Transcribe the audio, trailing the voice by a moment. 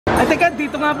teka,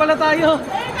 dito nga pala tayo.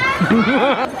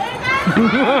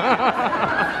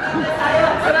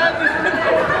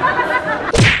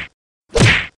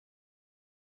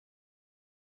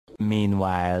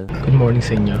 Meanwhile, good morning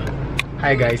sa inyo.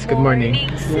 Hi guys, good morning.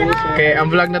 Okay, ang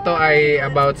vlog na to ay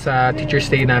about sa Teacher's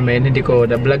Day namin. Hindi ko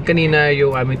na-vlog kanina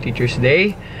yung aming Teacher's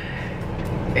Day.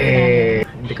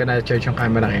 Hindi ko na-charge yung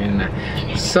camera ngayon na.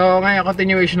 So, ngayon,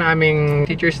 continuation na aming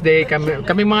Teacher's Day.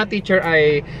 Kami mga teacher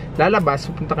ay lalabas.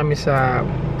 Pupunta kami sa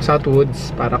Southwoods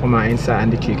para kumain sa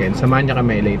Andy Chicken. Samahan niyo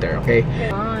kami later, okay?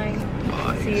 Bye.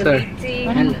 See you Sir.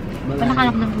 later.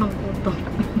 Panakalap na ng puto.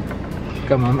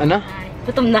 Ikaw, ma'am, ano?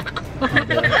 Gutom na ako.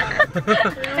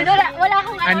 Wala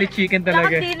akong Andy Chicken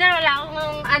talaga. dinner, wala akong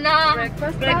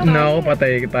breakfast. No,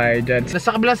 patay tayo dyan. Nasa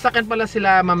kabilang sakyan pala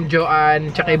sila Ma'am Joanne,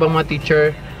 tsaka ibang mga teacher.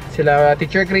 Sila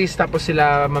Teacher Chris, tapos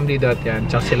sila Ma'am Didot yan.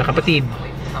 Tsaka sila kapatid.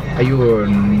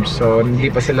 Ayun. So,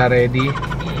 hindi pa sila ready.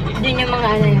 Doon yung mga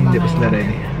yung Hindi pa sila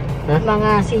ready. Huh? mga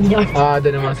senior.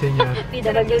 Doon yung mga senior.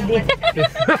 PWD.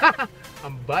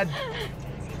 Ang bad.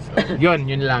 So,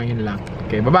 yun lang.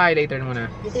 Okay, bye-bye. Later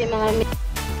muna. Dito yung mga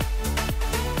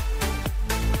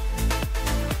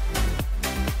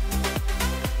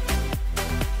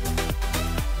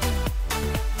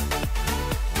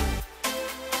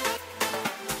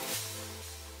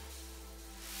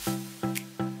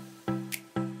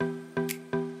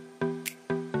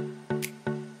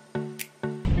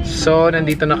So,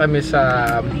 nandito na kami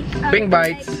sa Wing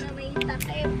Bites.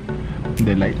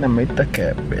 The light na may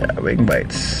takip. Yeah, Wing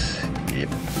Bites.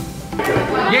 Yep.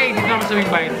 Yay! Dito naman sa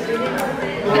Wing Bites.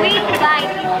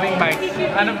 Wing Bites.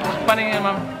 Ano? Paano yun,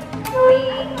 ma'am?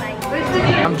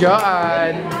 Ma'am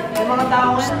Joanne.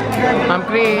 Ma'am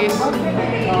Chris.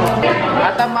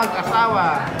 At ang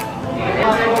mag-asawa.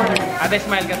 Ate,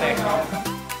 smile ka, te.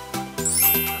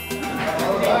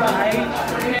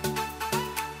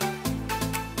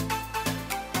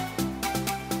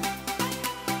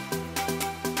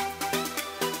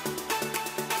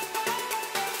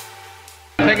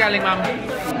 Saan galing, ma'am?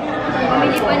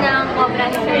 Bumili po ng cobra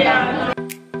ni Sir lang.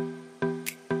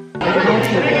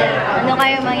 Ano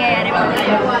kayo mangyayari po?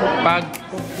 Pag...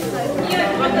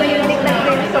 Mayunik na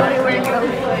kayo. Sorry, workout.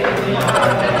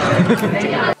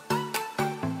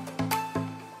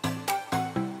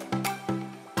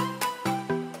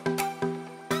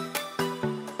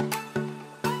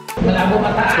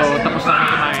 So, tapos na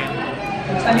kami kumain.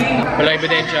 Wala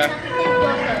ebidensya.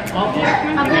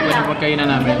 Hindi pa yung pagkainan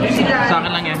namin. Sa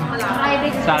akin lang yan.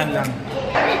 Sa akin lang.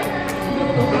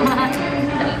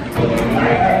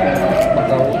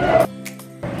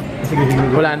 Sige,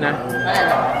 wala na.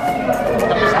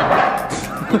 Tapos na.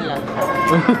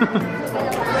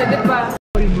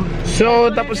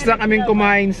 So, tapos na kaming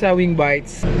kumain sa Wing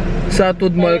Bites. Sa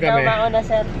Food Mall kami.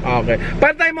 Okay.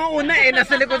 Para tayo mauna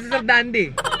nasa likod sa Sir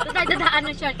Dandy. Dadaan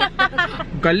ng shortcut.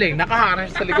 Galing, nakaharang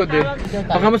sa likod eh.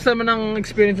 Pakamusta naman ang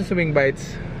experience sa Wing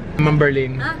Bites? Ma'am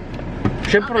Berlin? Huh?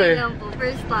 Siyempre. Okay lang po,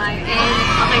 first time. And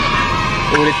okay siya.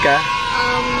 Ulit ka?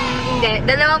 Hindi.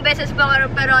 Dalawang beses po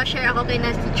pero share ako kay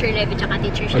na Teacher Levy tsaka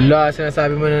Teacher Shane. Wala,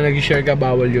 sinasabi mo na nag-share ka,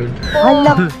 bawal yun.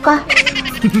 Hala ka!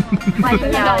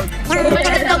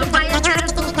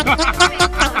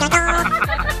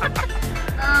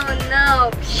 Oh no!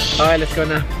 Okay, let's go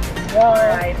na.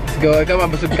 Alright. Let's go. Ikaw,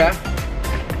 mabusog ka?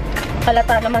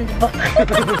 Kalata naman, di ba?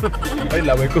 Ay,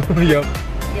 laway ko. Yup.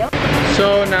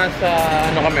 So, nasa,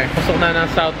 kami? Pasok na ng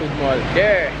Southwood Mall.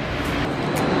 Yeah!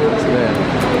 So,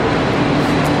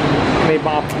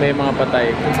 may mga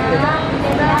patay.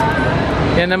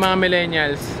 Yan ang mga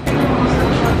millennials.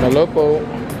 Hello po.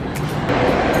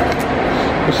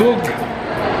 Busog!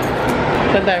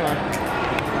 Saan tayo, ma?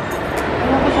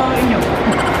 Ano ko sa inyo?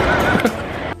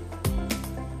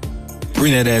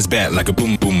 bring that ass back like a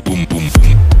boom, boom, boom, boom,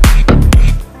 boom.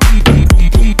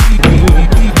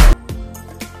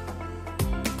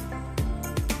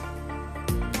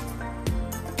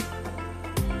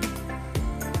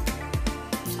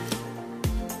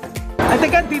 Ay,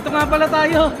 teka, dito nga pala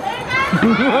tayo.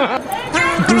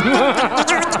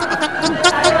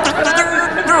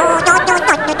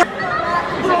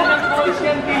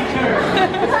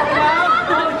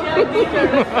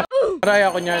 Maraya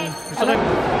ko niyan. Gusto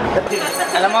ko.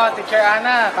 Alam mo, Teacher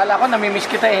Ana, kala ko namimiss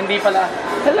kita eh, hindi pala.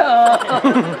 Hello!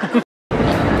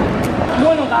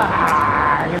 Buno ka!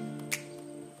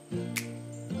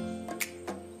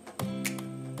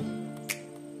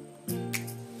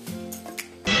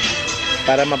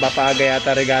 Para mapapagay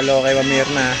yata regalo kay Ma'am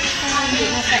Mirna.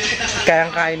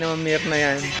 Kayang-kain na Ma'am Mirna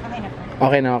yan.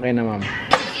 Okay na, ma'am.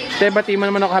 Te, bati mo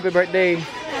naman ako happy birthday.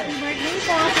 Happy birthday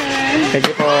po, sir. Thank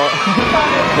you po.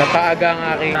 Napaaga ang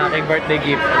aking birthday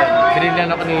gift.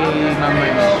 Binigyan ako ni Mama.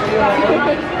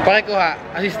 Pakikuha.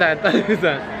 Assistant.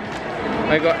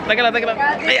 Pakikuha. Teka lang.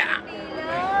 Aya!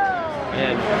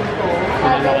 Ayan.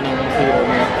 Binigyan ako ng pillow.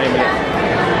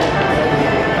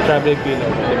 Travel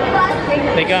pillow.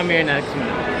 Thank you, Amir. Next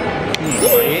month.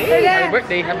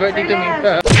 Happy birthday to me.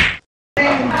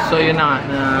 So yun na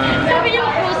nga,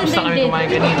 gusto kami kumain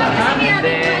kanina. And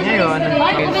then ngayon,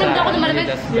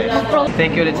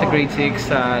 thank you ulit sa grade 6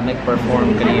 sa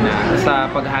nag-perform kanina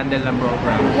sa pag-handle ng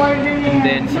program. And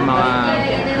then sa mga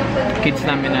kids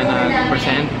namin na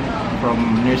nag-present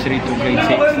from nursery to grade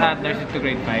 6 at nursery to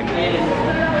grade 5.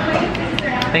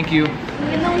 Thank you.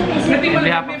 In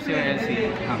behalf of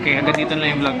CLC. Okay, hanggang dito na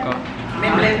yung vlog ko.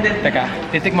 Teka,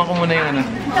 titikman ko muna yung ano.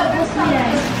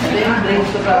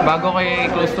 Bago kayo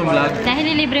i-close tong vlog. Dahil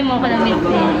nilibre mo ko ng milk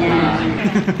tea.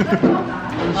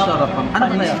 Sarap.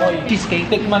 Ano na yan? Cheesecake.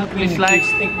 Tikman. Please like,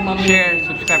 share,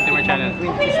 subscribe to my channel.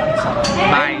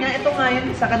 Bye! Ito nga yun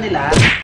sa kanila.